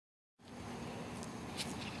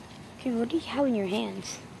Scooby, what do you have in your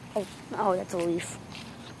hands? Oh, that's a leaf.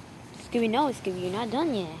 Scooby, no, Scooby, you're not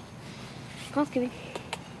done yet. Come on, Scooby.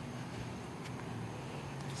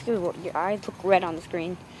 Scooby, your eyes look red on the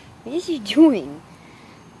screen. What is he doing?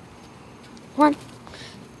 Come on.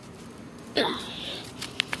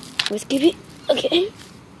 Where's Scooby? Okay.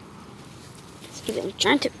 Scooby, I'm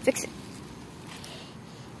trying to fix it.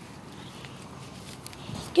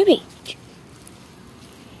 Scooby.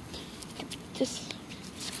 Just,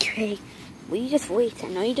 okay. Will you just wait? I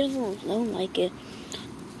know you don't like it.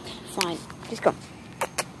 Fine. Just go.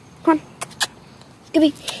 Come on.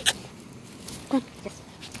 Scooby. Come on. Yes.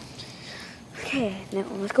 Okay, now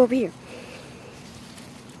let's go over here.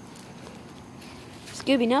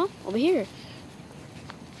 Scooby, no? Over here.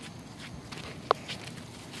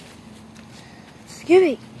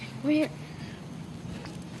 Scooby, over here.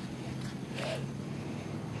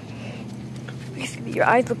 Scooby, your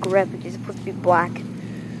eyes look red, but you're supposed to be black.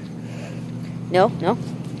 No, no,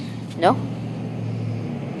 no.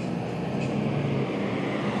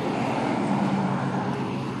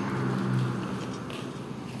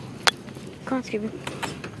 Come on, Scooby.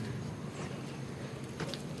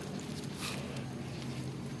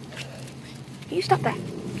 You stop that.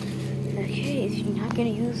 Okay, so you're not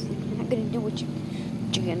gonna do what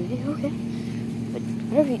you're gonna do, okay? But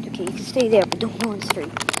whatever you do, okay, you can stay there, but don't go on the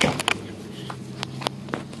street.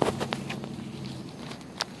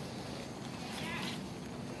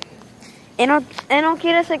 E non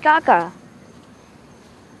chiedersi caca.